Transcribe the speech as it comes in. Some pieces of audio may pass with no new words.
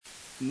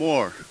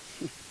More.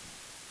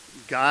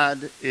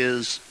 God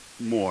is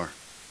more.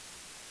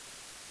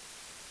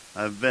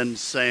 I've been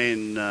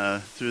saying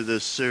through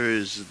this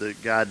series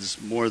that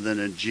God's more than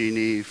a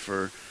genie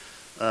for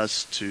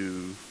us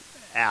to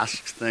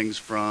ask things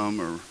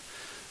from or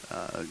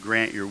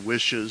grant your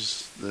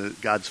wishes.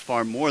 God's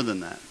far more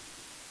than that.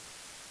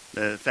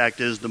 The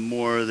fact is, the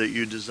more that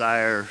you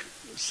desire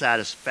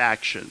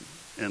satisfaction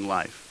in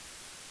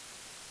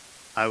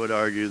life, I would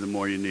argue the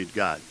more you need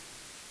God.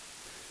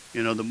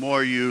 You know, the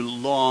more you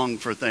long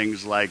for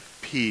things like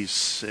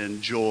peace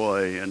and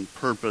joy and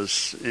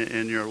purpose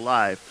in your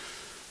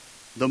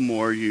life, the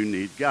more you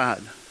need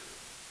God.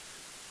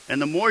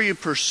 And the more you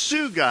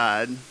pursue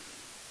God,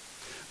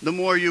 the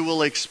more you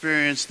will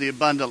experience the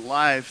abundant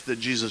life that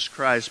Jesus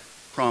Christ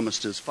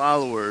promised his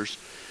followers.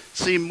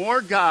 See,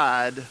 more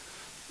God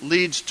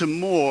leads to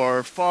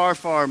more, far,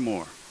 far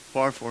more.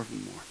 Far, far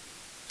more.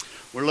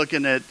 We're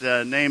looking at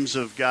names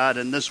of God,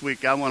 and this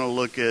week I want to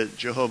look at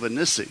Jehovah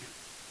Nissi.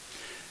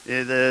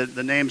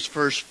 The name's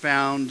first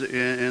found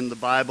in the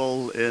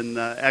Bible in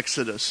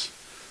Exodus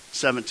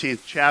 17th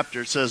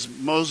chapter. It says,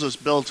 Moses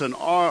built an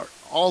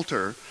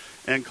altar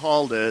and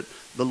called it,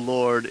 "The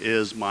Lord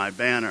is my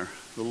banner."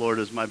 The Lord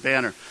is my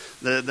banner.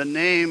 The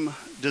name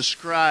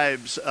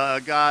describes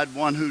God,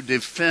 one who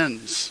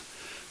defends,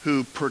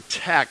 who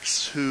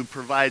protects, who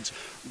provides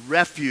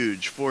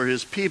refuge for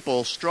his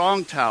people.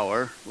 Strong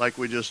tower, like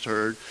we just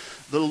heard.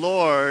 The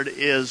Lord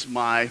is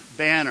my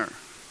banner.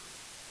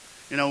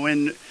 You know,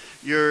 when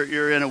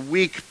you're in a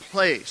weak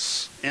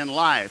place in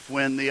life,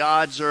 when the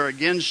odds are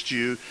against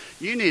you,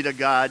 you need a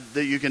God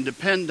that you can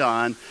depend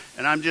on.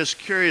 And I'm just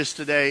curious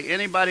today,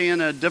 anybody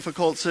in a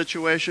difficult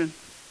situation?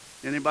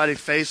 Anybody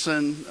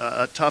facing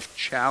a tough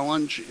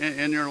challenge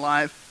in your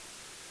life?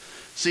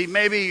 See,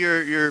 maybe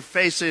you're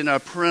facing a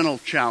parental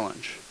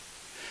challenge.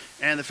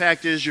 And the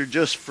fact is, you're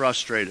just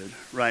frustrated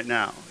right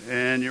now.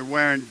 And you're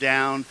wearing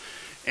down.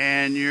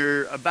 And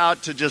you're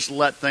about to just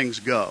let things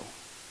go.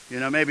 You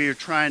know, maybe you're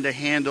trying to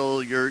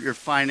handle your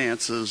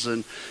finances,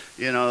 and,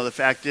 you know, the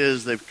fact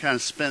is they've kind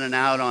of spinning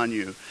out on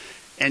you.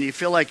 And you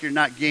feel like you're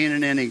not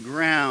gaining any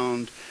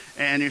ground,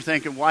 and you're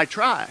thinking, why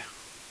try?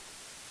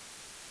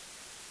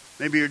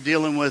 Maybe you're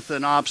dealing with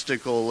an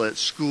obstacle at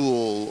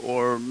school,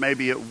 or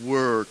maybe at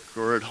work,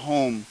 or at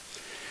home.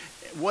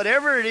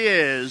 Whatever it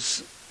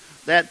is,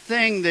 that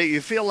thing that you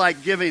feel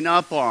like giving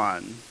up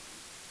on,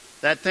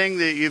 that thing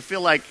that you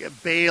feel like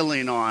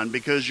bailing on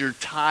because you're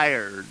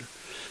tired.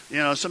 You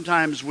know,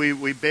 sometimes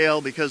we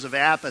bail because of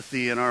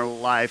apathy in our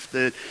life,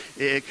 that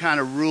it kind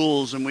of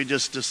rules, and we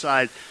just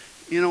decide,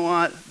 you know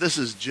what, this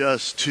is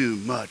just too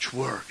much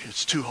work.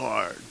 It's too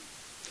hard.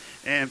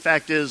 And the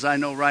fact is, I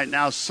know right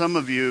now some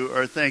of you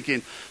are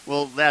thinking,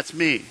 well, that's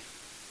me.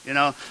 You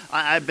know,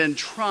 I've been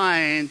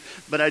trying,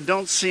 but I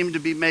don't seem to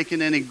be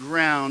making any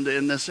ground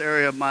in this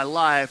area of my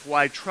life.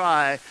 Why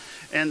try?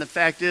 And the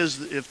fact is,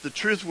 if the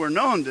truth were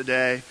known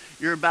today,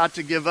 you're about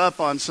to give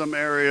up on some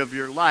area of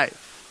your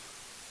life.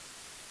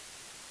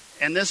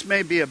 And this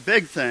may be a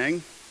big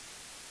thing,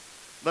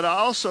 but I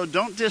also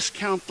don't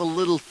discount the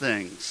little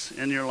things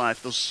in your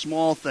life, those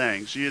small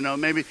things. You know,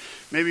 maybe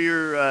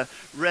you're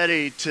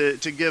ready to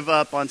give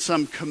up on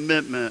some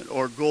commitment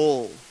or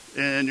goal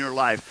in your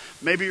life.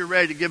 Maybe you're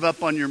ready to give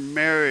up on your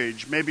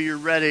marriage. Maybe you're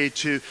ready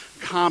to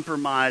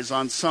compromise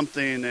on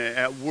something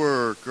at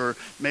work or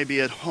maybe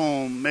at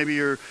home. Maybe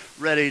you're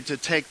ready to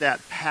take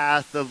that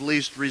path of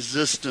least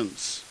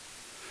resistance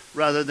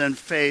rather than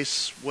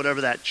face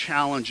whatever that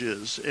challenge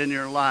is in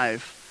your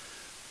life.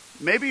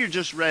 Maybe you're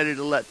just ready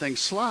to let things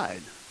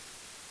slide.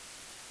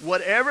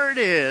 Whatever it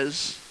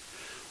is,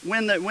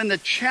 when the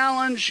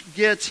challenge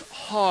gets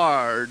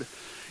hard,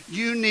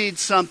 you need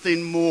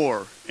something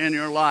more in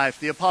your life.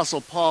 The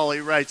Apostle Paul,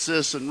 he writes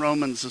this in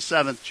Romans, the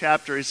 7th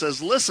chapter. He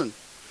says, listen,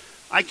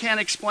 I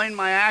can't explain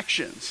my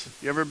actions.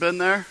 You ever been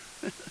there?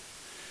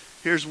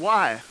 Here's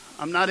why.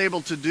 I'm not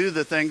able to do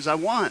the things I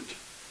want.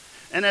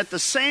 And at the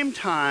same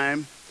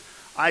time,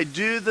 I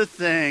do the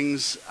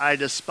things I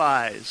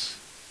despise.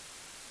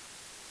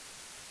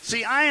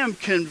 See, I am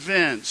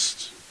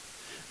convinced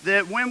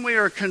that when we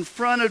are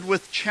confronted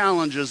with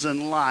challenges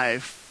in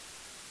life,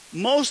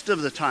 most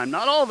of the time,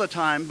 not all the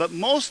time, but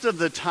most of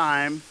the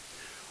time,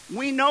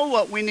 we know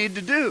what we need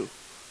to do.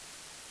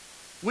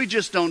 We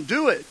just don't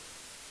do it.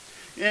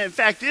 And the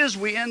fact is,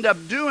 we end up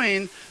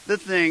doing the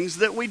things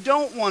that we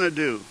don't want to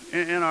do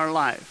in our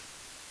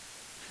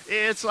life.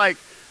 It's like,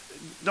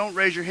 don't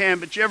raise your hand,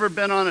 but you ever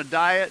been on a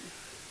diet?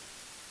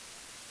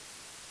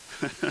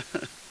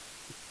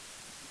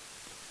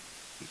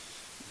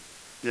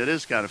 It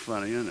is kind of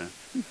funny, isn't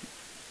it?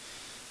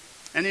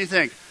 And you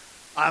think,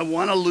 I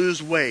want to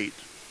lose weight.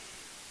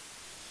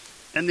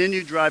 And then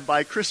you drive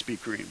by Krispy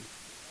Kreme.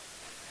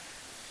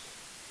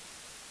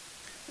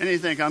 And you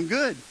think, I'm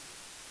good.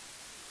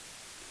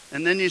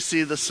 And then you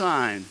see the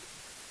sign,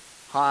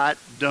 hot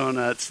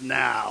donuts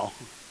now.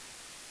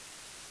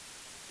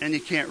 And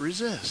you can't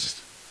resist.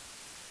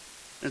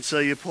 And so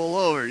you pull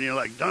over and you're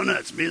like,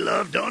 donuts, me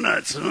love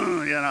donuts, you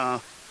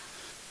know.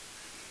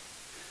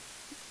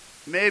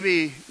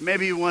 Maybe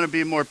you want to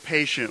be more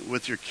patient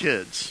with your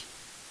kids.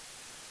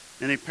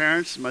 Any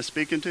parents, am I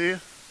speaking to you?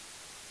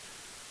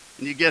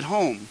 And you get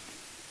home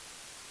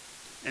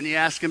and you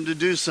ask them to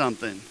do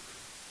something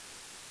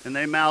and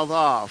they mouth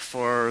off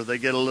or they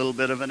get a little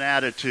bit of an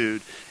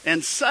attitude.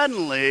 And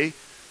suddenly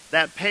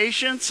that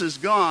patience is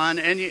gone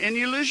and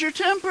you lose your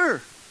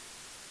temper.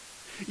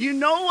 You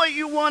know what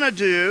you want to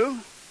do,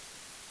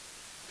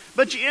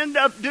 but you end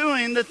up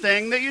doing the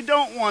thing that you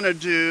don't want to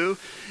do.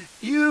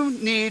 You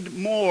need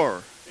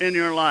more in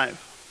your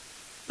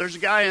life. There's a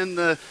guy in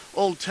the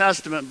Old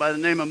Testament by the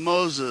name of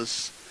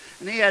Moses,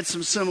 and he had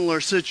some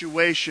similar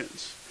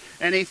situations.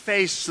 And he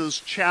faced those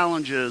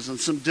challenges and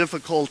some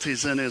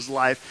difficulties in his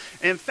life.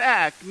 In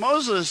fact,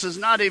 Moses is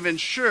not even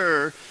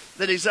sure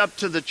that he's up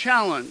to the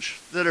challenge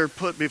that are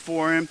put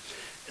before him.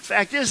 The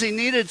fact is, he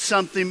needed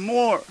something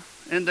more.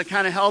 And to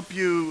kind of help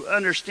you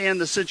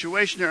understand the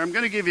situation here, I'm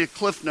going to give you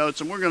cliff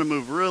notes, and we're going to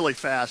move really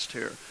fast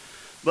here.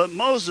 But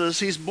Moses,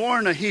 he's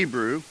born a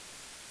Hebrew,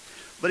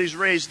 but he's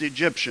raised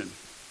Egyptian.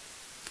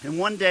 And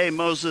one day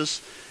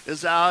Moses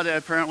is out,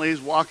 apparently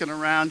he's walking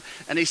around,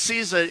 and he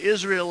sees an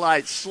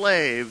Israelite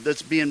slave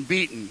that's being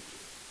beaten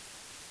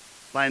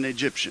by an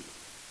Egyptian.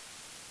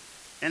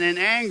 And in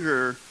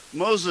anger,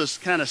 Moses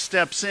kind of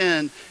steps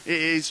in.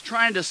 He's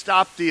trying to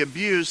stop the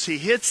abuse. He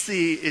hits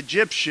the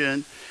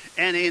Egyptian,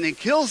 and he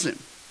kills him.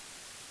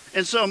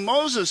 And so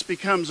Moses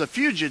becomes a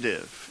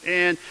fugitive,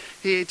 and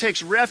he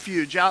takes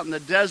refuge out in the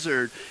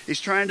desert.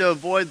 He's trying to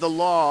avoid the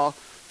law.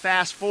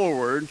 Fast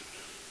forward,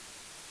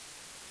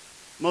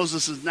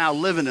 Moses is now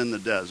living in the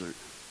desert.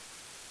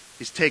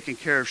 He's taking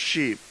care of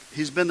sheep.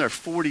 He's been there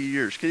 40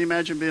 years. Can you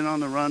imagine being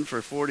on the run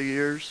for 40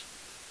 years?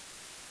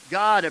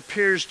 God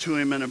appears to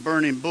him in a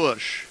burning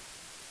bush.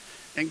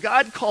 And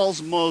God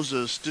calls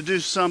Moses to do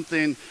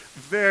something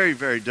very,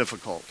 very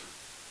difficult.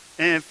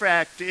 And in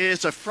fact,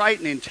 it's a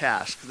frightening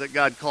task that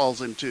God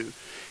calls him to.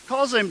 He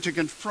calls him to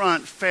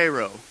confront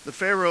Pharaoh, the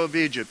Pharaoh of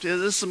Egypt.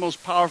 This is the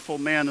most powerful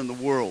man in the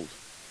world.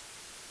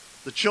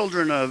 The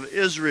children of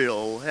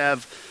Israel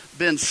have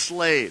been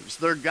slaves.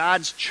 They're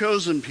God's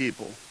chosen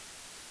people,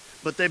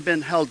 but they've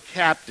been held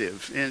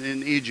captive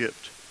in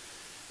Egypt.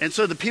 And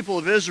so the people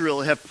of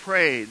Israel have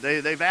prayed.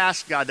 They've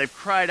asked God. They've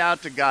cried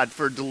out to God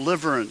for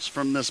deliverance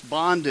from this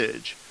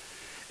bondage.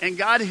 And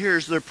God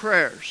hears their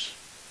prayers.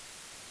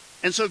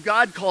 And so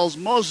God calls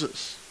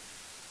Moses.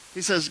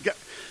 He says,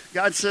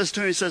 God says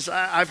to him, he says,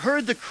 I've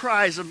heard the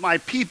cries of my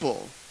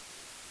people,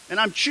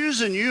 and I'm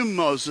choosing you,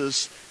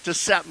 Moses, to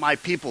set my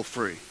people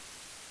free.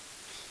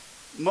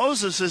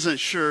 Moses isn't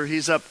sure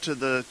he's up to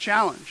the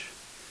challenge.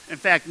 In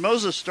fact,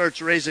 Moses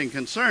starts raising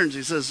concerns.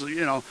 He says,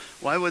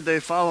 why would they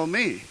follow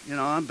me?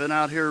 I've been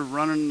out here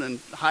running and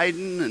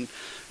hiding, and,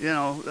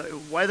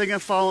 why are they going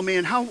to follow me?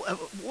 And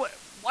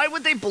why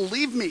would they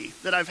believe me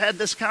that I've had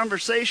this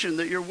conversation,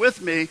 that you're with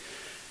me?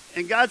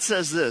 And God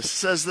says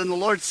this, then the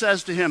Lord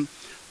says to him,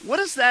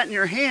 what is that in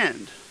your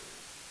hand? It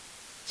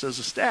says,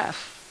 a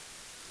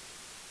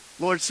staff.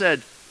 The Lord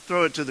said,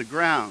 throw it to the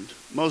ground.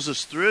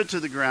 Moses threw it to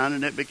the ground,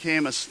 and it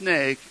became a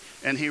snake,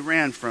 and he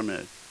ran from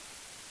it.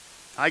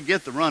 I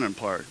get the running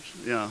part.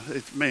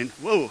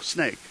 Whoa,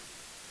 snake.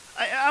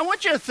 I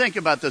want you to think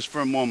about this for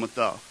a moment,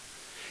 though.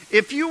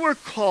 If you were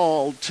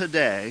called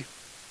today,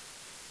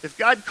 if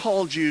God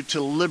called you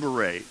to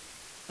liberate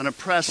an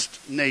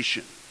oppressed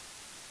nation,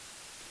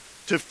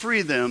 to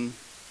free them,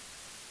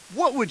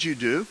 what would you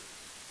do?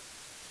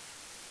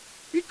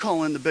 You'd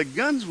call in the big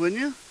guns,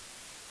 wouldn't you?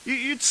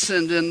 You'd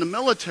send in the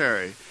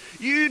military.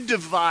 You'd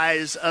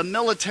devise a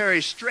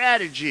military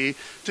strategy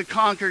to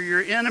conquer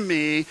your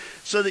enemy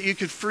so that you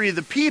could free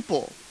the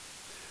people.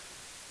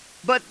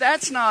 But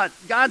that's not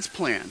God's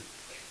plan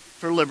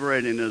for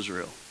liberating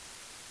Israel.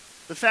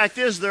 The fact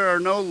is, there are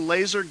no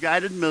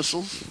laser-guided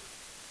missiles.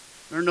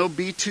 There are no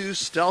B-2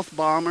 stealth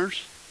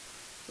bombers.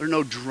 There are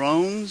no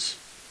drones.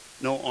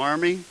 No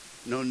army,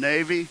 no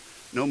navy,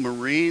 no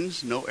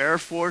Marines, no Air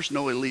Force,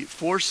 no elite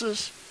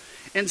forces.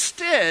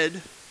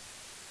 Instead,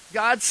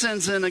 God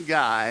sends in a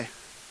guy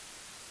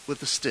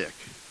with a stick,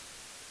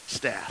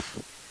 staff.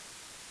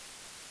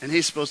 And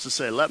he's supposed to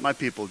say, let my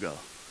people go.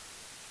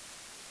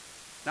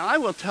 Now, I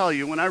will tell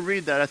you, when I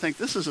read that, I think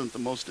this isn't the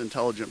most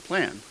intelligent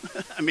plan.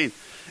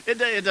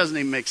 It doesn't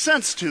even make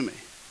sense to me.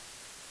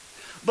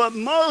 But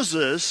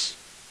Moses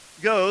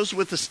goes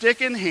with the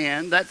stick in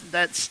hand,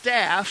 that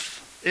staff.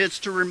 It's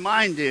to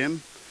remind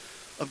him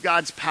of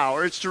God's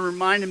power. It's to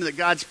remind him that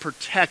God's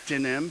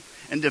protecting him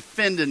and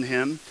defending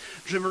him.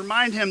 To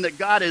remind him that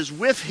God is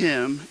with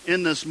him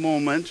in this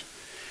moment.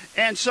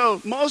 And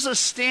so Moses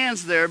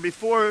stands there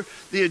before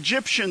the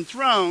Egyptian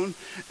throne,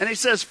 and he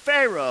says,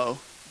 Pharaoh,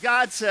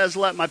 God says,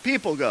 let my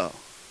people go.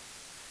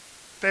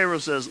 Pharaoh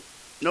says,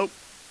 nope,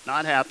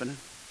 not happening.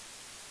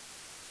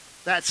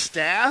 That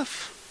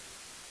staff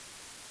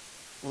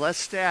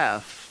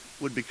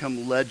would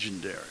become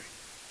legendary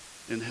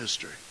in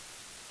history.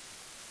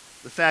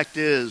 The fact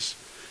is,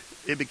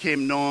 it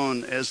became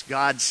known as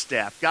God's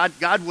staff.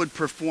 God would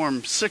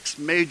perform 6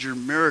 major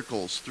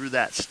miracles through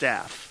that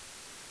staff.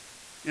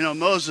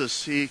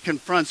 Moses, he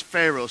confronts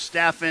Pharaoh,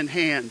 staff in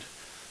hand.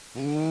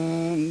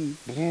 Boom,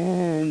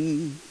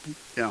 boom.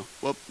 Yeah,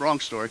 well, wrong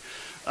story.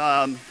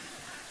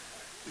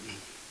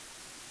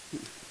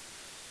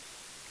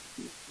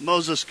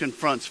 Moses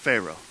confronts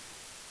Pharaoh.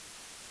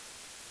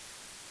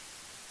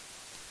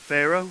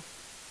 Pharaoh,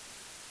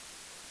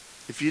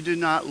 if you do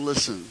not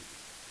listen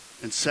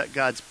and set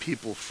God's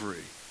people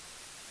free,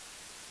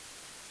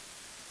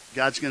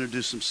 God's going to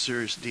do some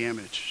serious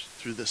damage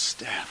through this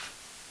staff.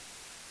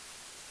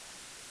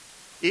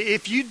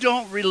 If you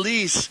don't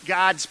release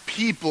God's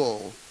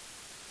people,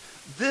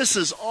 this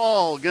is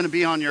all going to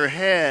be on your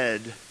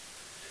head.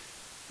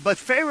 But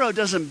Pharaoh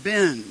doesn't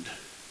bend.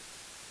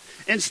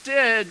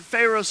 Instead,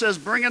 Pharaoh says,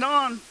 bring it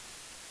on.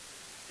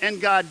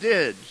 And God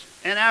did.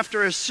 And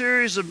after a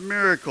series of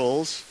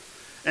miracles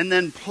and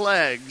then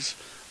plagues,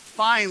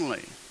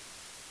 finally,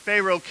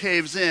 Pharaoh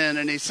caves in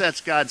and he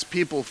sets God's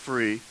people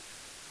free.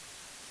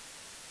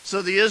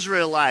 So the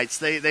Israelites,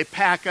 they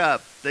pack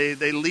up. They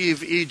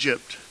leave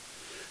Egypt.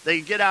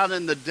 They get out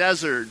in the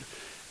desert.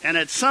 And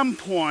at some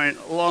point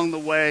along the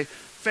way,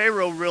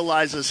 Pharaoh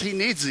realizes he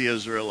needs the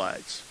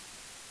Israelites.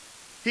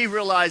 He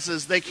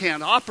realizes they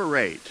can't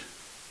operate.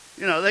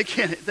 You know,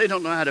 they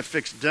don't know how to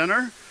fix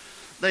dinner.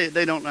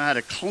 They don't know how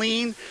to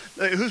clean.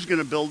 Who's going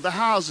to build the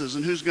houses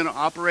and who's going to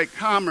operate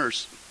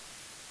commerce?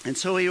 And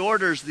so he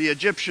orders the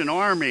Egyptian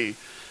army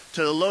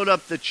to load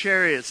up the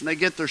chariots, and they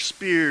get their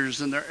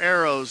spears and their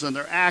arrows and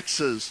their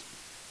axes.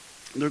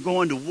 They're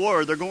going to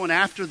war. They're going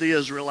after the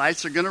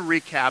Israelites. They're going to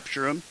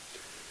recapture them.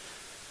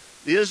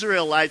 The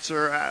Israelites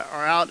are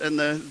out in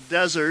the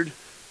desert.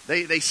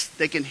 They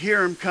can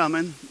hear them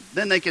coming.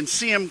 Then they can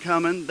see them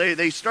coming.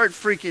 They start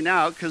freaking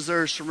out because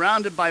they're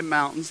surrounded by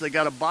mountains. They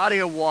got a body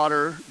of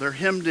water. They're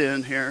hemmed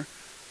in here.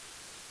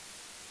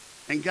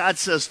 And God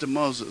says to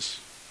Moses,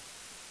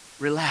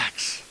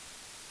 relax.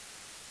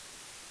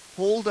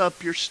 Hold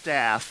up your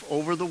staff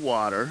over the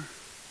water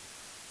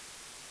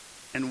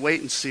and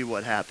wait and see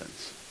what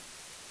happens.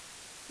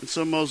 And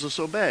so Moses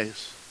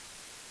obeys.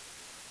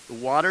 The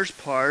waters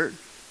part.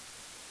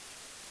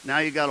 Now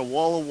you got a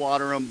wall of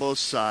water on both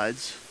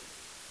sides.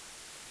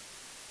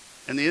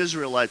 And the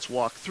Israelites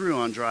walk through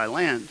on dry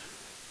land.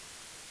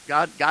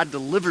 God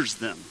delivers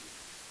them.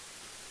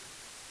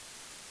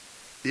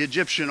 The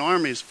Egyptian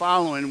army is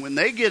following. When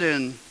they get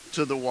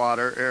into the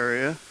water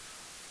area,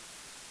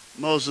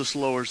 Moses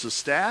lowers the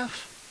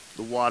staff,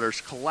 the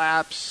waters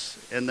collapse,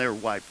 and they're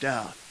wiped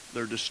out.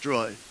 They're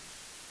destroyed.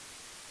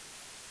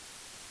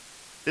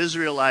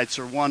 Israelites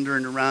are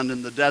wandering around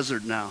in the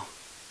desert now.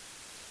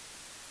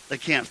 They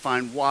can't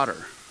find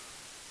water.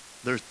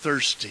 They're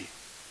thirsty.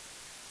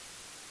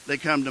 They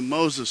come to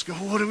Moses, go,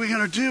 what are we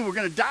going to do? We're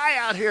going to die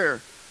out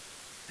here.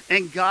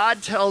 And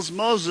God tells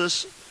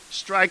Moses,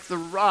 strike the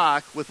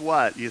rock with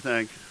what, you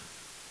think?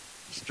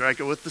 Strike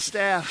it with the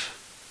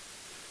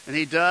staff. And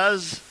he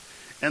does,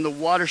 and the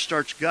water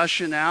starts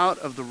gushing out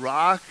of the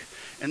rock,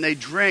 and they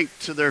drink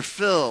to their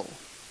fill.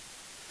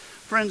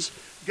 Friends,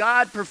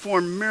 God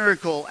performed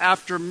miracle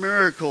after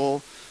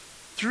miracle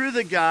through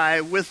the guy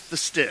with the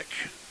stick.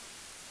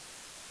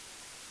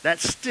 That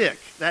stick,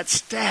 that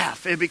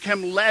staff, it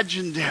became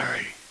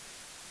legendary.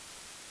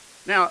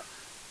 Now,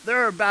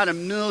 there are about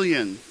 1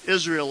 million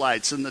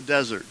Israelites in the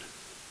desert.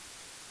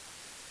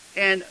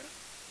 And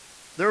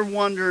they're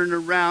wandering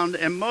around.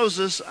 And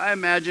Moses, I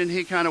imagine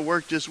he kind of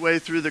worked his way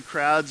through the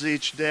crowds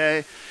each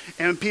day.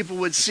 And people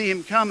would see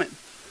him coming.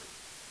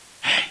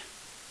 Hey,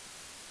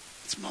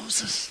 it's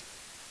Moses.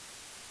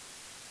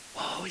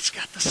 Whoa, he's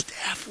got the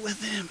staff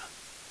with him.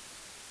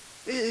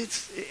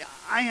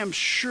 I am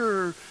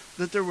sure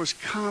that there was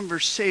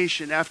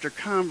conversation after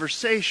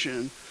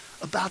conversation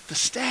about the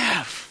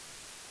staff.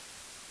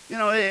 You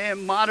know,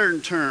 in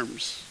modern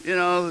terms. You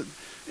know,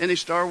 any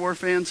Star Wars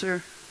fans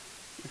here?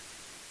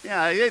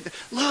 Yeah,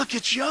 look,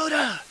 it's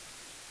Yoda.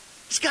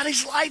 He's got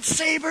his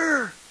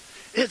lightsaber.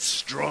 It's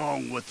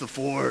strong with the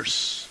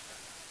Force.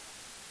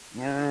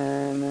 You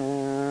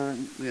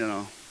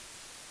know.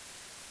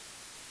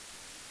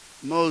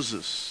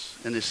 Moses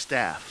and his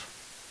staff.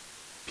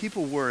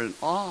 People were in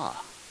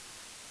awe.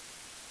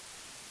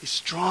 He's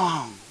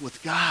strong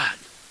with God.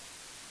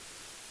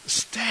 The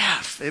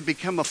staff, it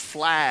become a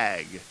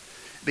flag,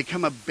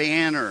 become a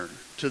banner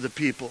to the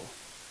people.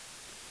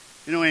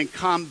 You know, in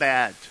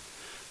combat,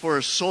 for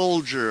a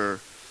soldier,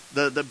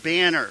 the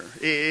banner,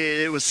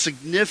 it was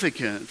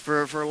significant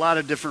for a lot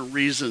of different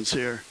reasons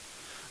here.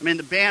 I mean,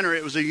 the banner,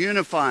 it was a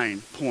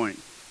unifying point.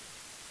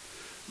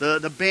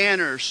 The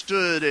banner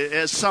stood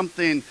as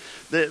something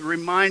that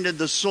reminded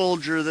the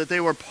soldier that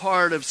they were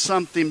part of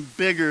something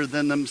bigger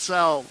than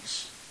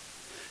themselves.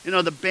 You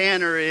know, the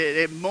banner,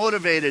 it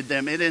motivated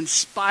them. It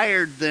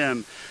inspired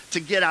them to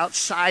get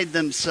outside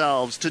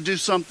themselves, to do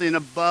something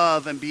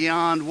above and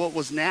beyond what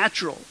was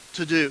natural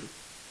to do.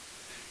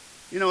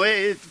 You know,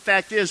 the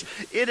fact is,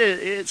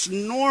 it's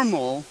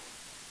normal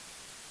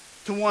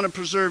to want to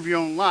preserve your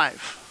own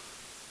life.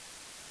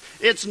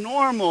 It's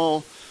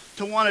normal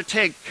to want to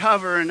take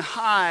cover and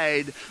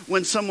hide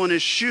when someone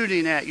is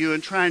shooting at you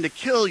and trying to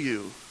kill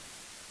you.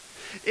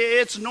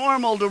 It's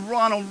normal to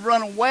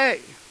run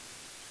away.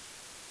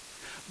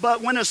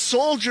 But when a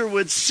soldier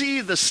would see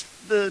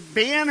the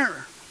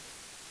banner,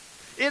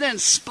 it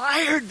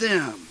inspired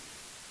them.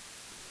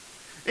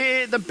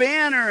 The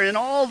banner and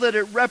all that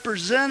it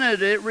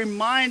represented, it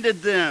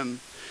reminded them,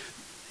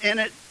 and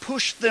it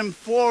pushed them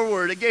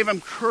forward. It gave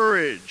them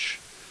courage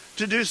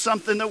to do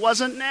something that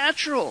wasn't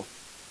natural.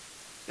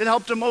 It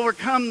helped them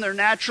overcome their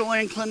natural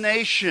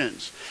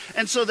inclinations.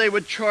 And so they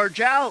would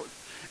charge out,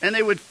 and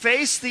they would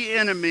face the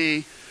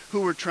enemy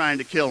who were trying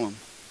to kill them.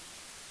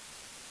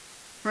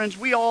 Friends,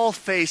 we all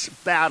face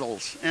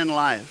battles in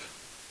life.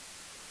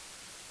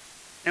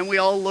 And we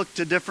all look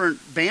to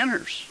different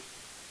banners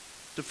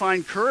to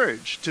find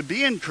courage, to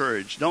be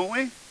encouraged, don't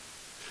we?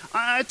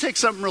 I take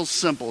something real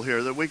simple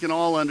here that we can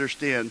all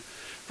understand.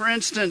 For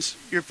instance,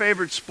 your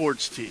favorite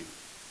sports team.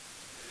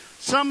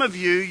 Some of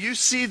you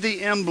see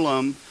the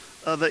emblem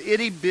of an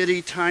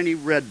itty-bitty tiny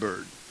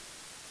redbird.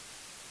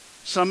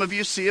 Some of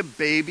you see a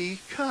baby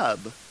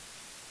cub.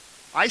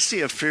 I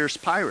see a fierce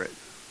pirate.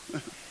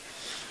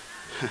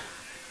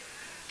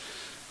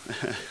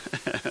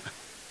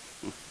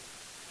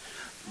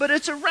 But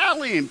it's a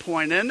rallying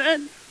point, isn't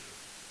it?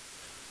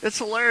 It's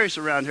hilarious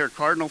around here.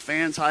 Cardinal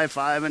fans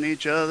high-fiving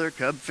each other,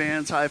 Cub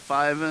fans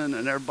high-fiving,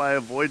 and everybody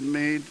avoiding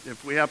me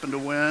if we happen to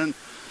win.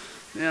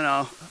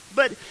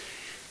 But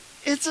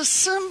it's a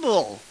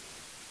symbol.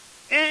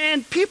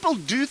 And people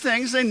do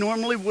things they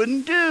normally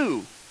wouldn't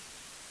do.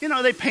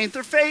 They paint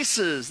their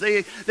faces.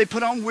 They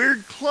put on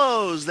weird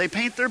clothes. They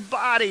paint their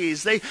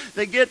bodies. They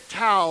get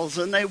towels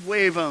and they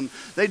wave them.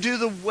 They do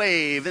the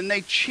wave and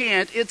they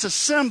chant. It's a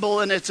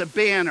symbol and it's a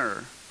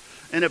banner.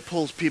 And it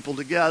pulls people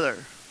together.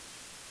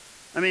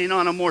 On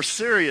a more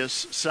serious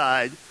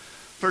side,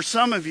 for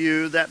some of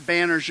you, that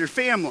banner's your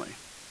family.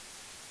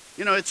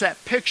 It's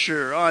that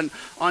picture on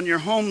your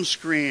home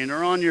screen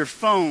or on your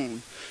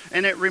phone.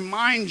 And it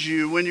reminds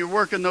you when you're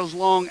working those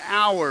long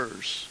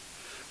hours,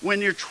 when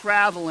you're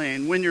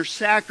traveling, when you're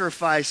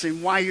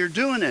sacrificing, why you're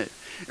doing it.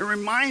 It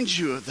reminds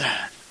you of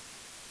that.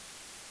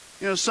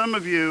 Some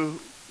of you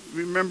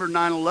remember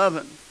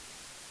 9/11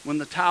 when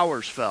the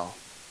towers fell.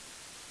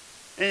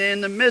 And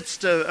in the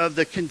midst of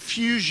the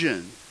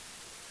confusion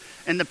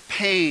and the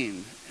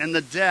pain and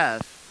the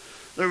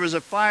death, there was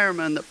a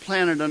fireman that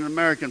planted an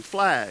American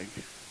flag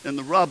in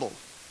the rubble.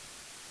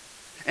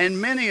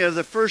 And many of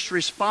the first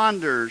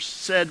responders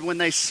said when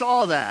they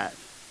saw that,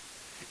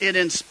 it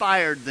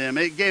inspired them.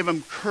 It gave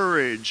them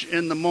courage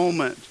in the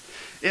moment.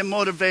 It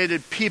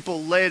motivated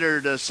people later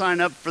to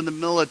sign up for the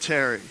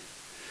military.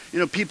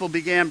 People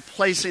began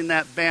placing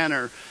that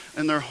banner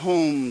in their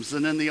homes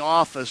and in the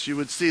office. You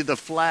would see the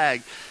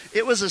flag.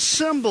 It was a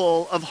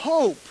symbol of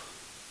hope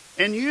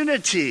and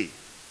unity.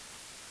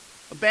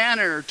 A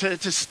banner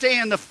to stay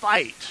in the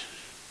fight.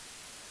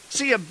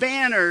 See, a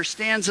banner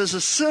stands as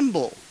a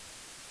symbol.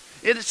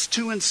 It is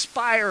to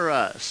inspire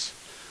us.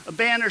 A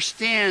banner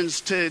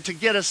stands to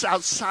get us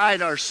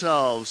outside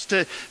ourselves,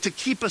 to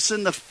keep us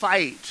in the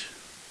fight.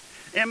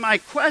 And my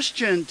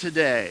question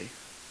today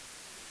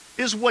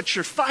is, what's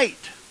your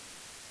fight?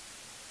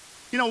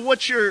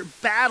 What's your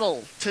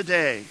battle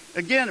today?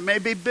 Again, it may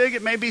be big,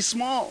 it may be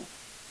small.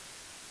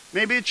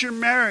 Maybe it's your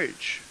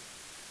marriage.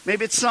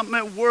 Maybe it's something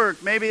at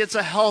work. Maybe it's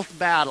a health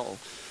battle,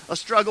 a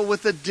struggle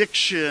with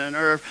addiction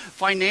or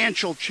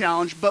financial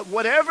challenge. But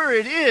whatever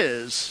it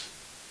is,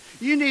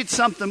 you need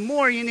something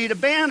more. You need a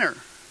banner.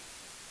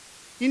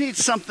 You need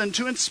something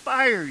to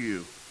inspire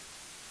you,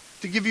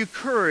 to give you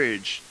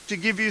courage, to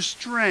give you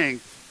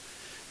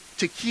strength,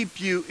 to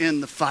keep you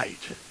in the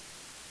fight.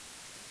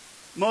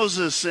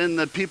 Moses and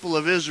the people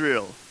of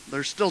Israel,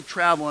 they're still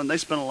traveling. They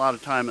spent a lot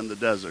of time in the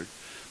desert.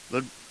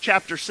 But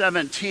chapter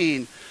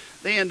 17,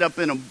 they end up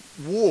in a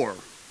war.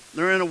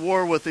 They're in a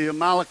war with the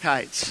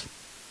Amalekites.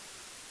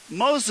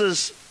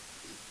 Moses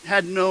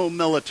had no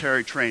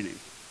military training.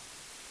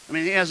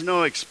 He has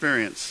no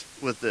experience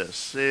with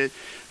this.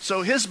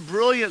 So his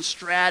brilliant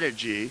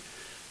strategy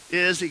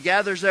is he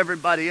gathers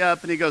everybody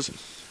up and he goes,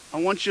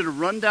 I want you to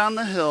run down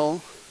the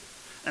hill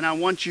and I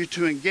want you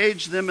to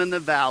engage them in the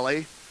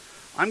valley.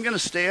 I'm going to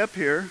stay up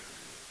here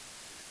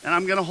and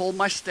I'm going to hold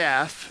my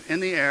staff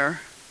in the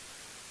air.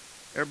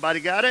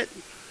 Everybody got it?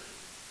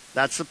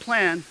 That's the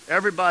plan.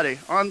 Everybody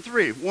on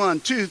 3. 1,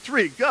 2,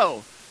 3,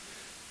 go.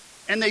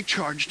 And they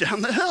charge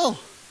down the hill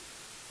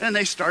and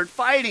they start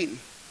fighting.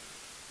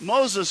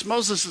 Moses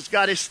has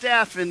got his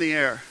staff in the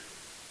air.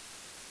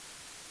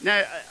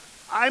 Now,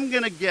 I'm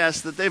going to guess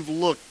that they've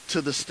looked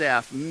to the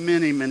staff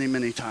many, many,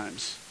 many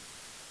times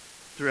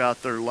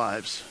throughout their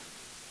lives.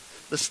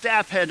 The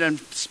staff had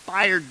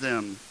inspired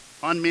them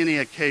on many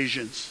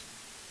occasions.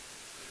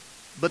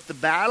 But the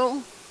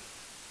battle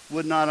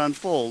would not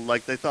unfold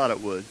like they thought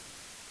it would.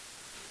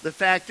 The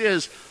fact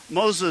is,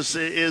 Moses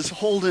is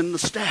holding the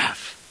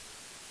staff.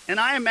 And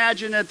I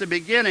imagine at the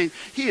beginning,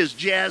 he is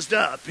jazzed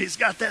up. He's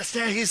got that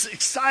staff. He's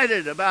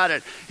excited about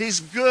it. He's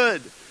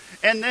good.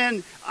 And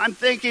then I'm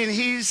thinking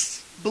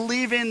he's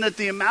believing that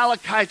the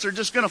Amalekites are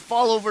just going to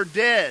fall over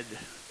dead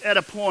at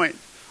a point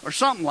or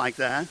something like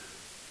that.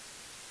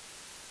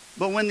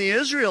 But when the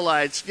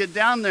Israelites get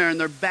down there and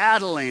they're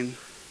battling,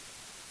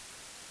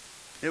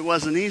 it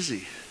wasn't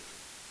easy.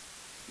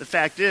 The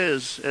fact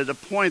is, at a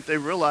point they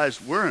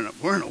realized we're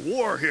in a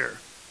war here.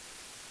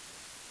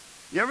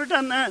 You ever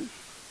done that?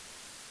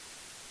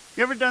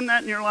 You ever done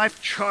that in your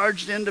life?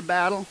 Charged into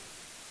battle?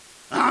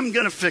 I'm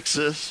going to fix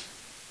this.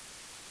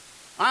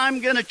 I'm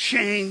going to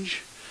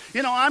change.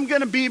 I'm going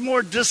to be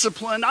more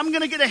disciplined. I'm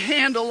going to get a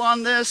handle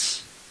on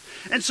this.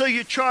 And so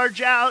you charge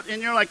out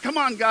and you're like, come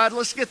on, God,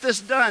 let's get this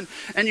done.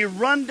 And you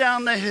run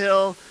down the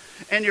hill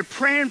and you're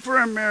praying for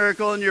a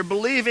miracle and you're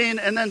believing,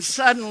 and then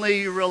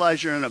suddenly you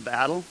realize you're in a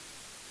battle.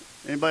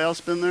 Anybody else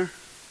been there?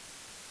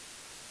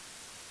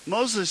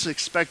 Moses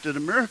expected a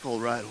miracle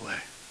right away.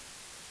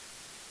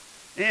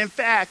 In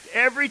fact,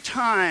 every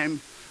time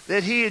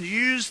that he had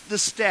used the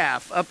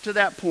staff up to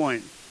that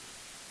point,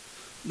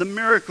 the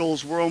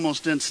miracles were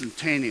almost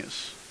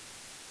instantaneous.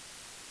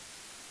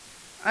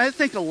 I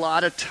think a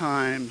lot of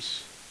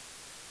times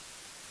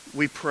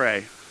we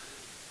pray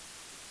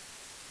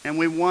and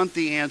we want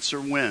the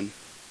answer when?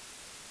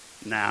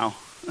 Now.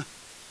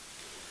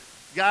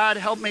 God,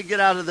 help me get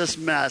out of this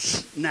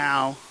mess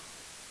now.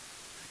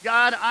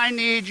 God, I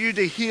need you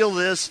to heal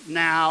this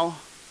now.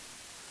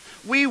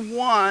 We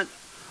want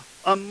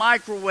a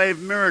microwave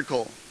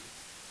miracle.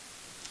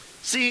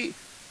 See,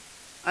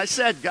 I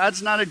said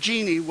God's not a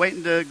genie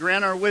waiting to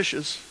grant our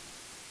wishes.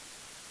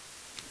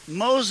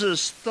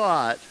 Moses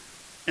thought,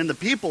 and the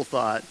people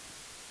thought,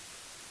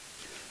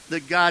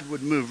 that God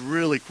would move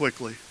really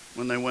quickly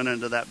when they went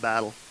into that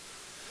battle.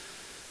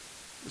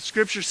 The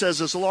scripture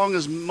says as long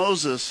as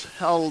Moses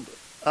held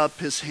up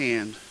his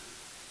hand,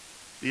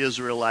 the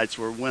Israelites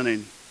were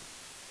winning.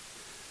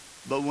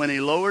 But when he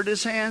lowered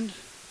his hand,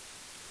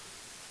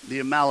 the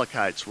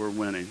Amalekites were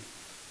winning.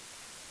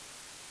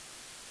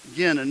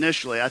 Again,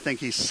 initially, I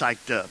think he's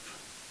psyched up.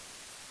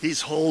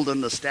 He's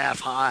holding the staff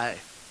high.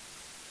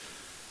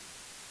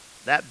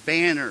 That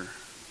banner,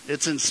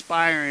 it's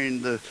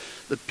inspiring the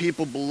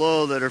people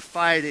below that are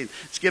fighting.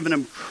 It's giving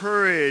them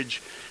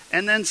courage.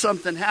 And then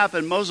something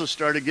happened. Moses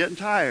started getting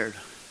tired.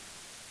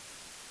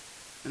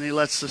 And he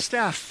lets the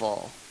staff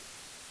fall.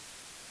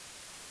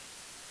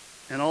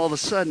 And all of a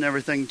sudden,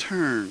 everything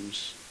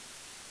turns.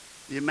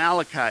 The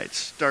Amalekites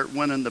start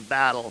winning the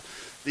battle.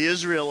 The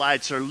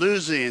Israelites are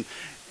losing.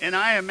 And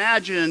I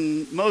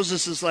imagine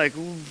Moses is like,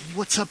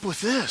 what's up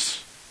with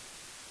this?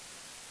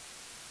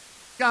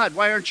 God,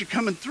 why aren't you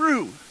coming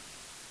through?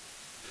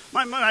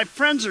 My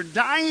friends are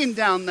dying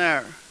down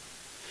there.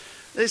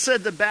 They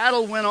said the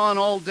battle went on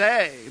all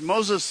day.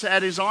 Moses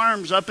had his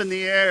arms up in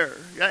the air.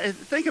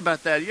 Think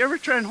about that. You ever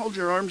try and hold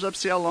your arms up,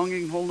 see how long you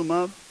can hold them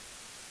up?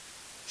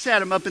 He's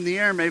had them up in the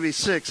air maybe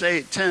 6,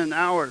 8, 10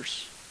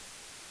 hours.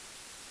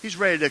 He's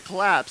ready to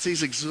collapse.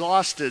 He's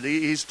exhausted.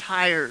 He's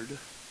tired. It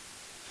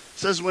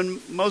says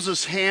when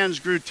Moses' hands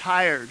grew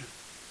tired,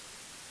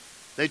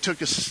 they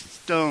took a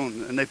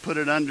stone and they put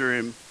it under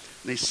him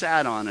and he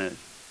sat on it.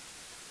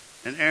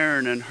 And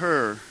Aaron and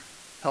Hur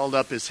held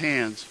up his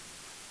hands,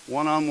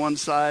 one on one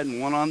side and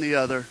one on the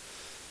other,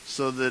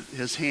 so that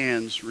his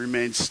hands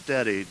remained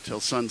steady till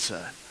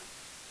sunset.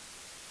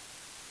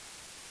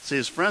 See,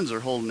 his friends are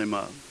holding him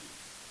up.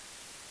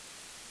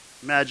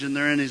 Imagine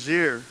they're in his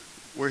ear.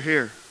 We're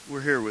here.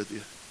 We're here with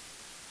you.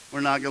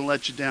 We're not going to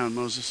let you down,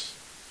 Moses.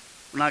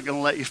 We're not going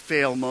to let you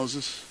fail,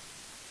 Moses.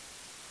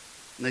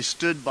 And they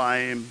stood by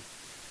him,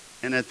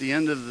 and at the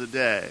end of the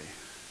day,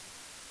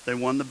 they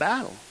won the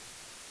battle.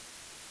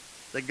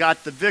 They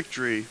got the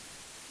victory,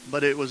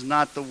 but it was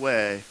not the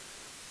way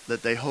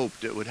that they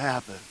hoped it would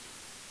happen.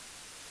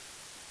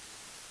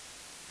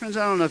 Friends,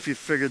 I don't know if you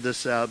figured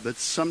this out, but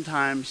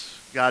sometimes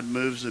God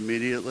moves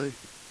immediately,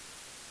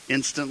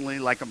 instantly,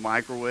 like a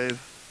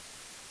microwave.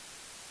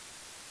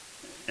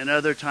 And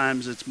other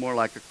times it's more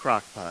like a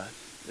crock pot.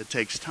 It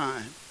takes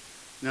time.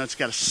 It's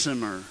got to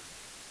simmer.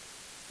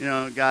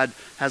 God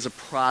has a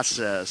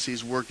process.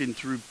 He's working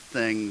through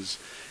things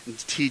and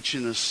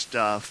teaching us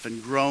stuff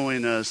and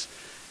growing us.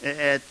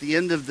 At the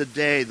end of the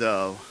day,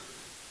 though,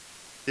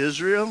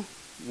 Israel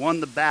won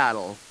the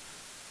battle.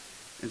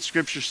 And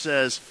Scripture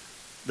says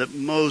that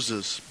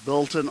Moses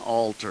built an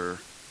altar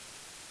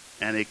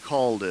and he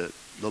called it,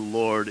 "The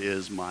Lord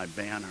is my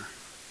banner."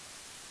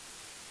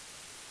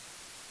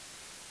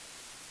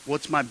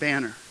 What's my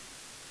banner?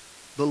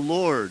 The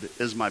Lord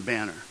is my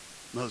banner,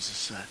 Moses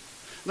said.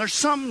 And there's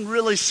something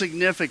really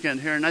significant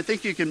here, and I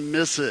think you can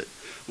miss it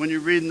when you're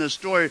reading this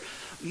story.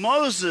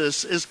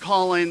 Moses is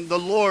calling the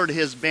Lord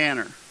his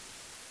banner.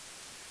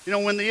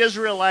 When the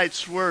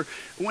Israelites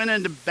went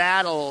into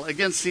battle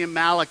against the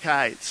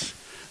Amalekites,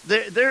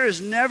 there is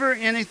never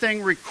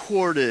anything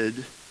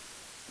recorded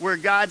where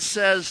God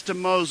says to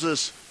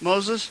Moses,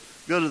 "Moses,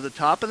 go to the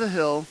top of the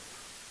hill,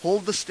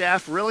 hold the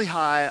staff really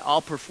high,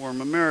 I'll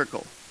perform a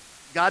miracle."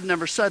 God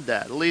never said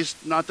that, at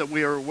least not that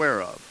we are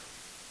aware of.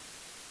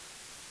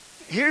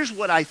 Here's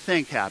what I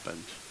think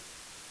happened.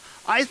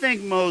 I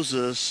think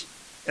Moses,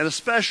 and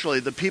especially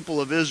the people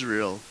of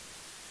Israel,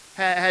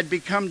 had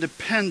become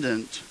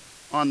dependent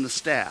on the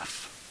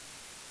staff.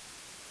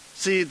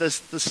 See, the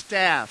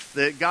staff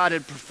that God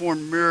had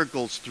performed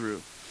miracles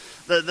through.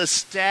 The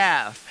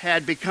staff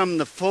had become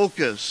the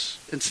focus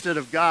instead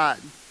of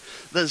God.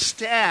 The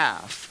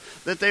staff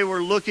that they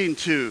were looking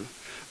to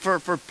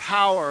for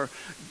power.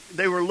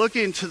 They were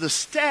looking to the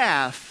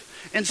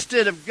staff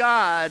instead of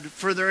God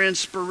for their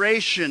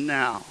inspiration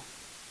now.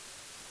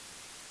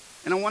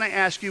 And I want to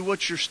ask you,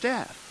 what's your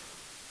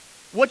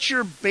staff? What's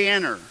your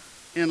banner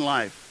in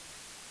life?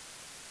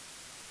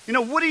 You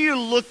know, what do you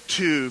look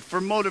to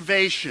for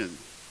motivation?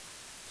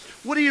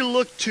 What do you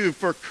look to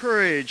for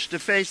courage to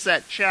face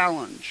that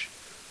challenge?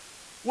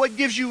 What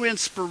gives you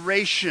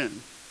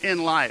inspiration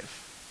in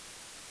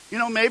life? You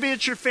know, maybe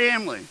it's your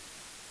family.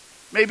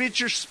 Maybe it's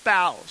your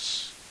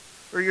spouse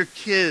or your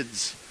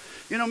kids.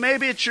 You know,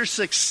 maybe it's your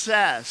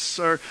success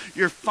or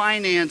your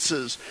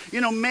finances.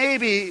 You know,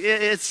 maybe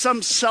it's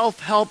some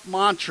self-help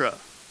mantra.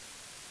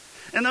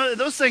 And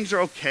those things are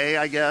okay,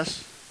 I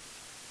guess.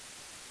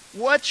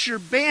 What's your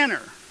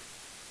banner?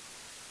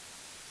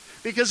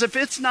 Because if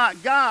it's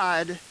not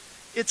God,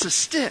 it's a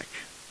stick.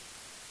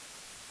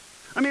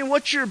 I mean,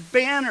 what's your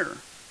banner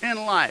in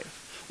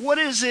life? What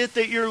is it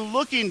that you're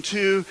looking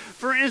to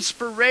for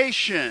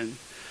inspiration?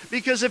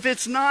 Because if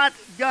it's not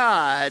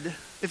God,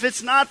 if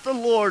it's not the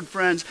Lord,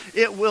 friends,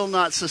 it will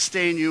not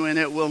sustain you and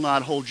it will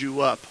not hold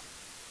you up.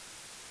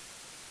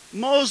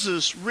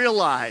 Moses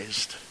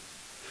realized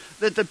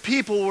that the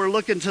people were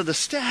looking to the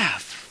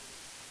staff.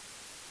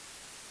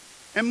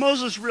 And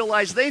Moses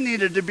realized they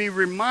needed to be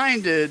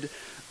reminded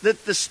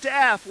that the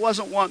staff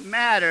wasn't what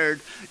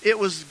mattered, it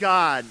was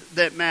God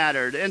that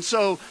mattered. And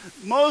so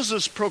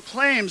Moses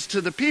proclaims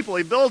to the people,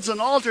 he builds an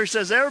altar, he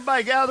says,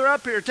 everybody gather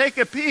up here, take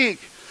a peek.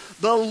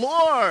 The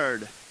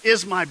Lord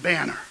is my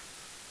banner.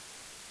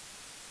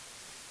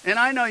 And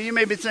I know you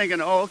may be thinking,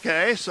 oh,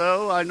 okay,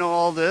 so I know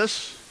all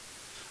this.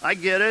 I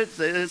get it.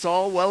 It's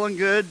all well and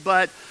good,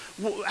 but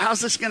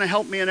how's this going to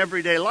help me in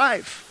everyday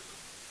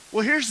life?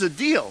 Well, here's the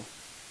deal.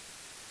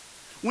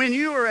 When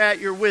you are at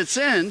your wit's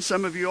end,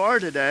 some of you are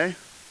today,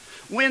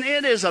 when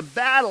it is a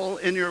battle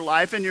in your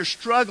life and you're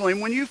struggling,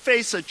 when you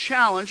face a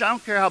challenge, I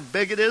don't care how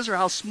big it is or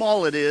how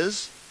small it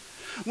is,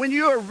 when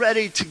you are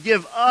ready to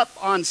give up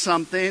on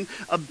something,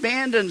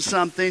 abandon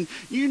something,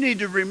 you need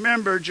to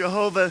remember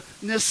Jehovah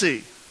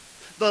Nissi.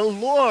 The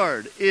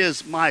Lord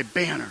is my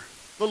banner.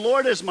 The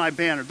Lord is my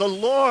banner. The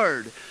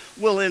Lord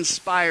will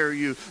inspire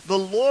you. The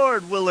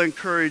Lord will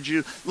encourage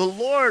you. The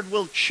Lord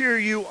will cheer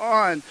you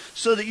on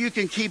so that you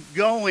can keep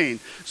going,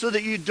 so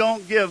that you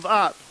don't give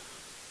up.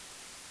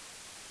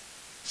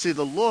 See,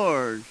 the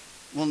Lord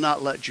will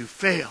not let you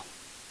fail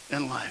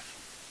in life.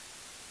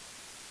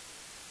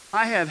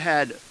 I have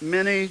had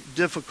many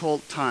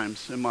difficult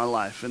times in my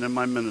life and in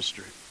my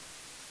ministry.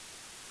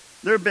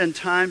 There have been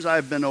times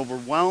I've been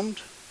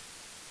overwhelmed.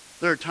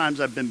 There are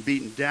times I've been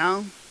beaten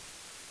down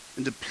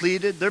and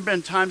depleted. There have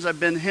been times I've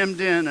been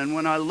hemmed in, and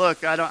when I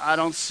look, I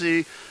don't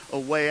see a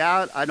way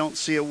out. I don't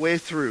see a way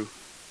through.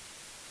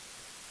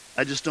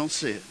 I just don't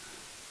see it.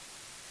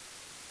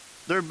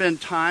 There have been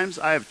times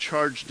I have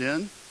charged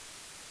in,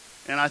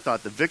 and I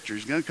thought the victory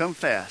is going to come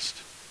fast.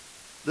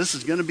 This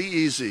is going to be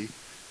easy.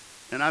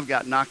 And I've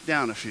got knocked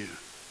down a few.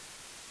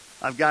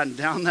 I've gotten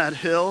down that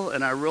hill,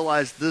 and I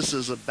realized this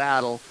is a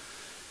battle.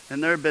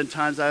 And there have been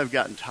times I have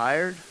gotten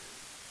tired,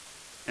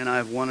 and I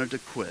have wanted to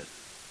quit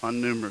on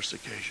numerous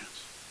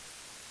occasions.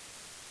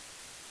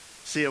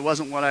 See, it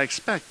wasn't what I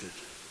expected.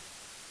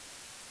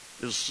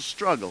 It was a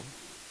struggle.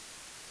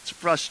 It's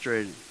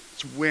frustrating.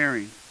 It's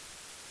wearing.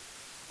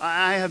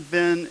 I have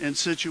been in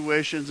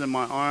situations and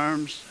my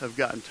arms have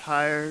gotten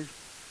tired,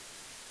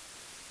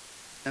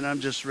 and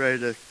I'm just ready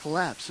to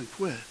collapse and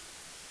quit.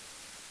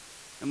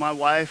 And my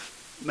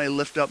wife may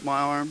lift up my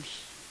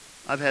arms.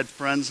 I've had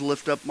friends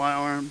lift up my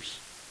arms,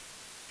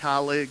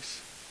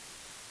 colleagues,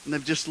 and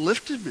they've just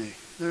lifted me.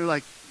 They're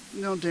like,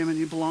 no, Damon,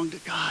 you belong to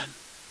God.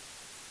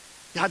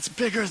 God's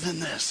bigger than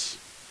this.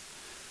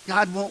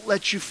 God won't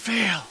let you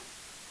fail.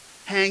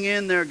 Hang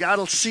in there. God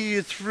will see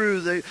you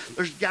through.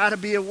 There's got to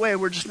be a way.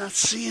 We're just not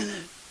seeing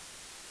it.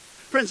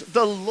 Friends,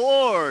 the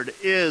Lord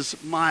is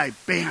my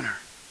banner.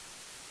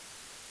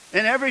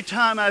 And every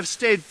time I've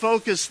stayed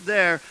focused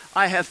there,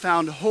 I have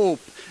found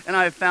hope and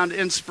I have found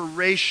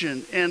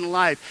inspiration in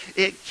life.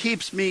 It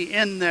keeps me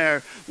in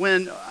there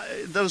when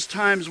those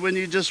times when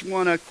you just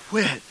want to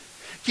quit.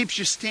 Keeps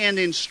you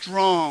standing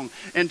strong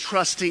and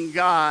trusting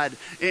God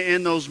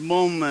in those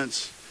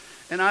moments.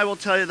 And I will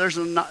tell you,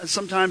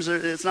 sometimes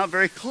it's not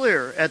very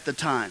clear at the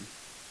time.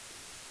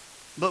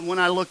 But when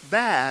I look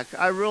back,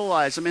 I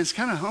realize, it's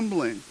kind of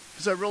humbling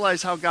because I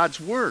realize how God's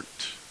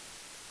worked.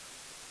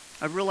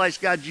 I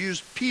realized God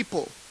used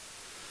people,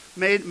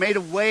 made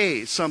a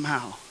way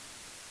somehow.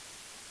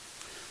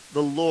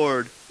 The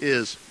Lord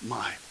is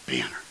my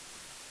banner.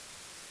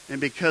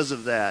 And because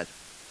of that,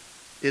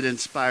 it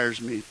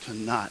inspires me to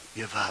not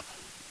give up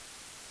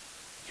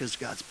because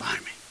God's by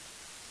me.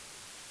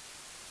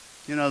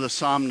 You know, the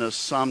psalmist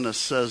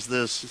says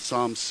this in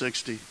Psalm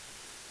 60. It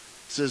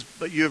says,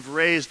 but you have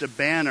raised a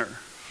banner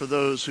for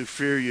those who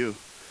fear you,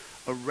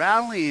 a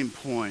rallying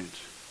point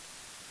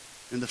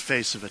in the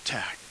face of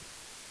attack.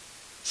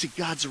 See,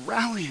 God's a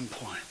rallying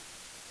point.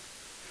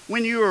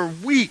 When you are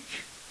weak,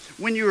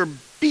 when you are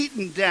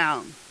beaten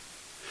down,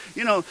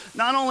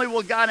 not only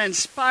will God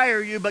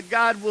inspire you, but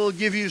God will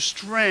give you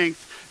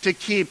strength to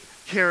keep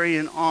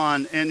carrying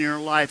on in your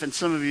life. And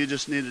some of you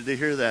just needed to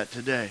hear that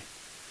today.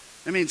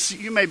 I mean,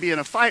 you may be in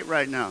a fight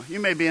right now. You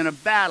may be in a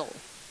battle.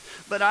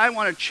 But I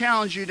want to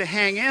challenge you to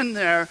hang in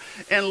there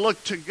and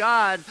look to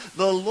God.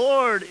 The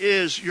Lord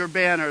is your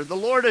banner. The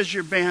Lord is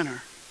your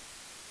banner.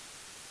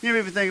 You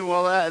may be thinking,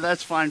 well,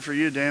 that's fine for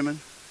you, Damon.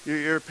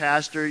 You're a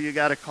pastor. You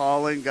got a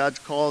calling. God's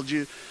called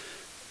you.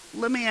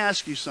 Let me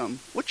ask you something.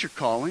 What's your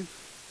calling?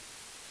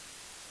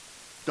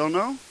 Don't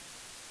know?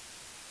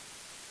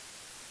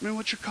 I mean,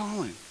 what's your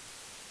calling?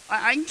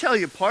 I can tell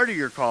you part of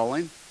your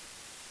calling.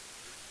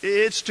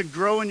 It's to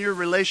grow in your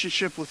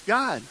relationship with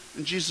God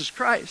and Jesus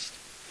Christ.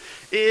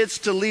 It's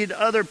to lead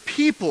other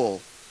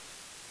people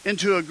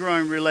into a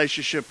growing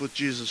relationship with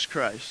Jesus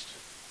Christ.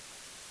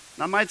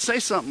 I might say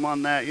something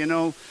on that.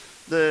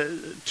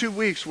 The 2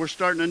 weeks we're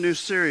starting a new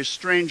series,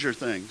 Stranger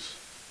Things.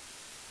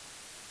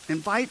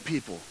 Invite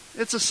people.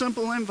 It's a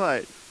simple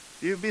invite.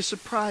 You'd be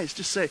surprised.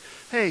 Just say,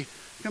 hey,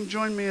 come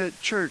join me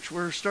at church.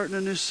 We're starting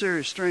a new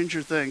series,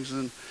 Stranger Things,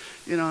 and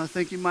I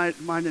think you might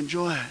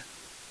enjoy it.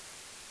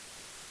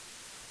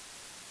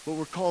 But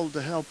we're called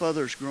to help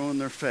others grow in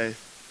their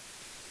faith.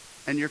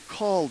 And you're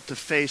called to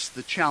face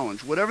the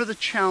challenge. Whatever the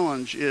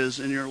challenge is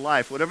in your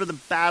life, whatever the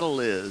battle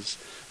is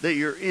that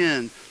you're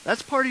in,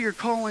 that's part of your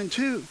calling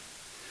too.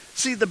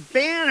 See, the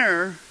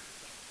banner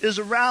is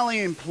a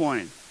rallying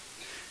point.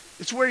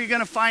 It's where you're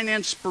going to find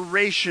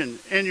inspiration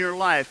in your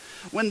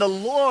life. When the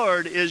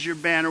Lord is your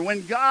banner,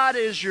 when God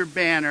is your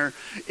banner,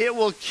 it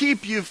will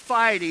keep you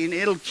fighting.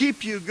 It'll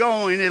keep you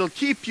going. It'll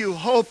keep you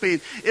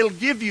hoping. It'll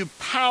give you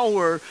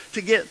power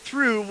to get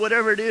through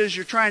whatever it is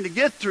you're trying to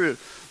get through.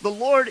 The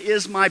Lord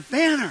is my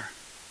banner.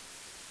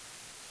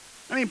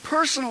 I mean,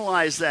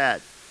 personalize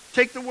that.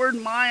 Take the word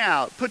my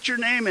out. Put your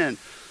name in.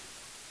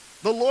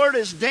 The Lord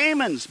is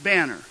Damon's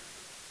banner.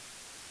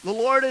 The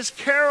Lord is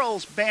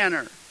Carol's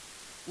banner.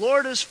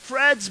 Lord is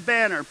Fred's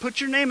banner. Put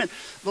your name in.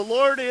 The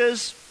Lord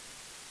is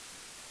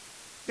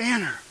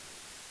banner.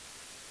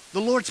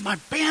 The Lord's my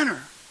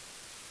banner.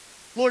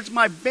 Lord's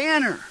my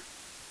banner.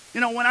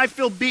 When I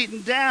feel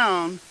beaten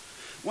down,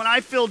 when I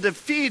feel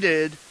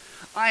defeated,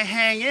 I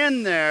hang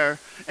in there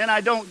and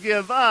I don't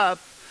give up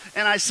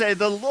and I say,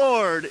 the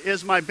Lord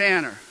is my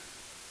banner.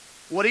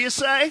 What do you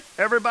say,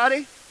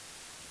 everybody?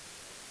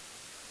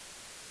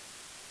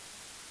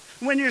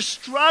 When you're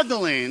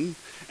struggling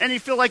and you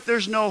feel like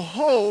there's no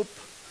hope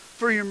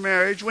for your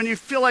marriage, when you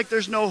feel like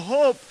there's no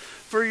hope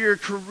for your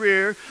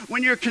career,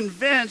 when you're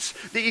convinced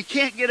that you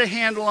can't get a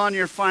handle on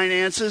your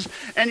finances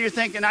and you're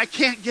thinking, I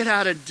can't get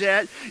out of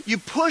debt, you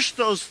push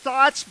those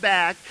thoughts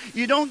back,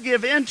 you don't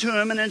give in to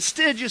them, and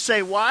instead you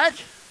say,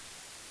 what?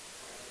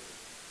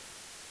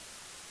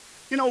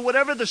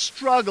 Whatever the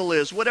struggle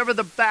is, whatever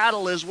the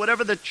battle is,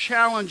 whatever the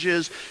challenge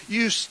is,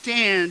 you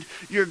stand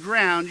your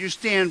ground, you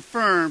stand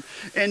firm,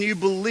 and you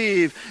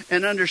believe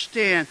and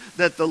understand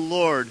that the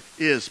Lord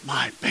is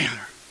my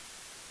banner.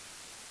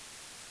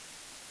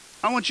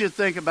 I want you to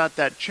think about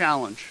that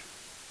challenge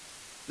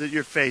that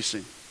you're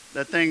facing,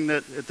 that thing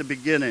that at the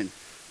beginning, in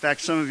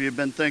fact, some of you have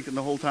been thinking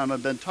the whole time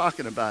I've been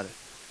talking about it.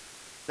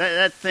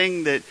 That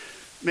thing that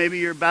maybe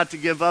you're about to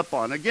give up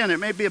on. Again, it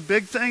may be a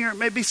big thing or it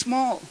may be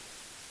small.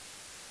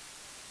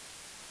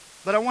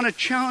 But I want to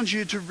challenge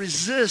you to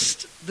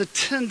resist the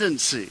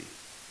tendency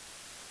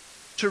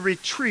to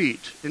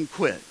retreat and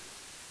quit.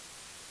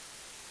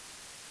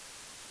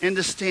 And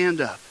to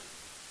stand up.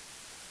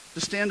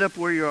 To stand up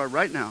where you are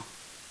right now.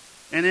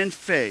 And in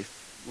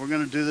faith, we're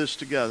going to do this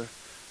together.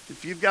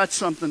 If you've got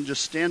something,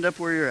 just stand up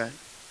where you're at.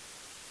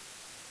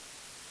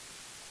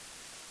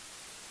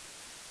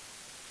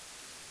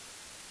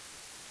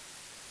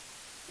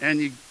 And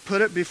you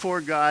put it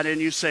before God and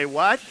you say,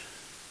 what?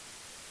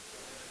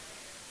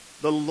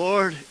 The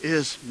Lord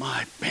is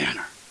my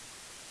banner.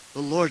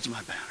 The Lord's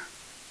my banner.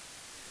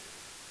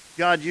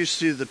 God, you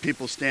see the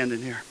people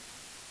standing here.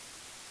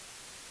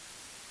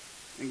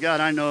 And God,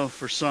 I know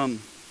for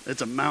some,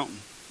 it's a mountain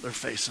they're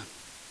facing.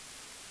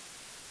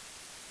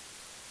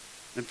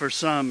 And for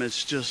some,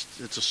 it's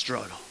a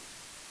struggle.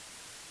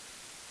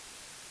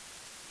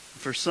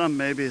 For some,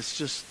 maybe it's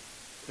just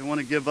they want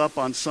to give up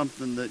on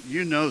something that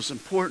you know is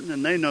important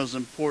and they know is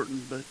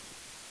important, but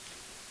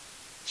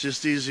it's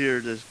just easier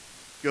to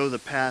go the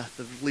path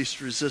of least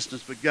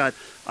resistance. But God,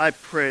 I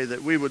pray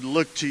that we would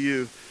look to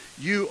you.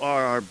 You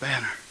are our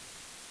banner.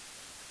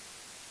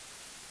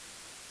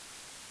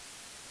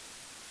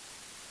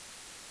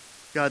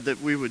 God,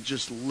 that we would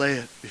just lay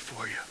it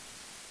before you.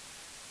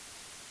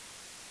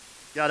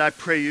 God, I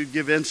pray you'd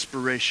give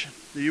inspiration,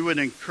 that you would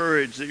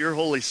encourage, that your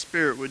Holy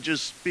Spirit would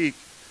just speak,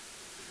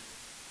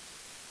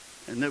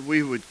 and that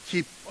we would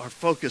keep our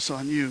focus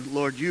on you.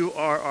 Lord, you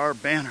are our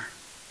banner.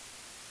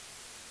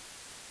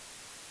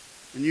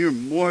 And you're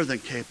more than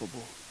capable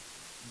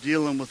of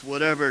dealing with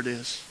whatever it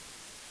is.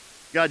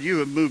 God, you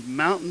have moved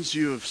mountains.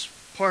 You have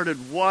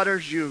parted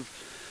waters. You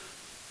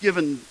have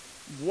given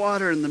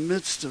water in the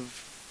midst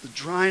of the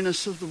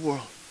dryness of the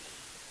world.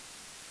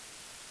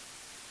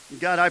 And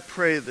God, I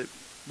pray that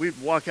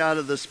we'd walk out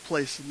of this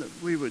place and that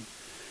we would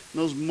In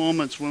those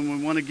moments when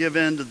we want to give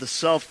in to the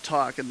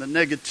self-talk and the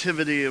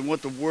negativity and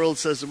what the world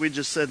says, that we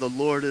just say, the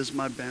Lord is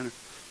my banner.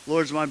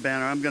 Lord's my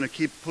banner. I'm going to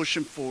keep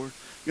pushing forward.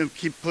 I'm going to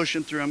keep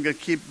pushing through. I'm going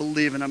to keep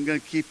believing. I'm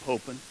going to keep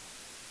hoping.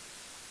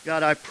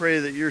 God, I pray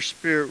that your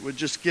Spirit would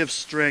just give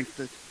strength,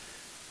 that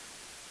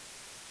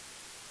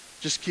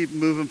just keep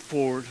moving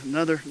forward.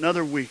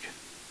 Another week,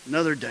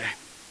 another day.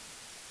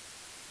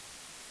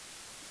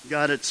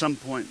 God, at some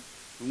point,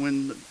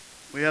 when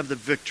we have the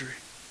victory,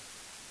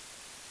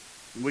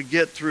 and we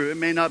get through, it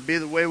may not be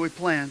the way we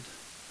planned,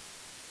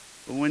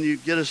 but when you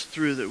get us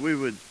through, that we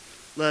would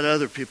let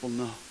other people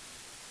know,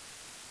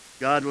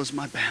 God was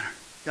my banner.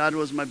 God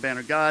was my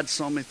banner. God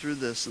saw me through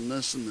this and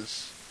this and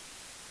this.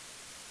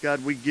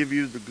 God, we give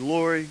you the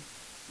glory.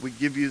 We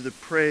give you the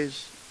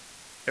praise.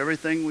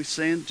 Everything we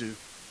say and do.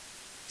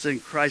 It's in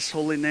Christ's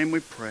holy name we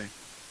pray.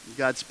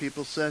 God's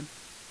people said,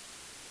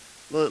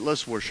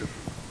 let's worship.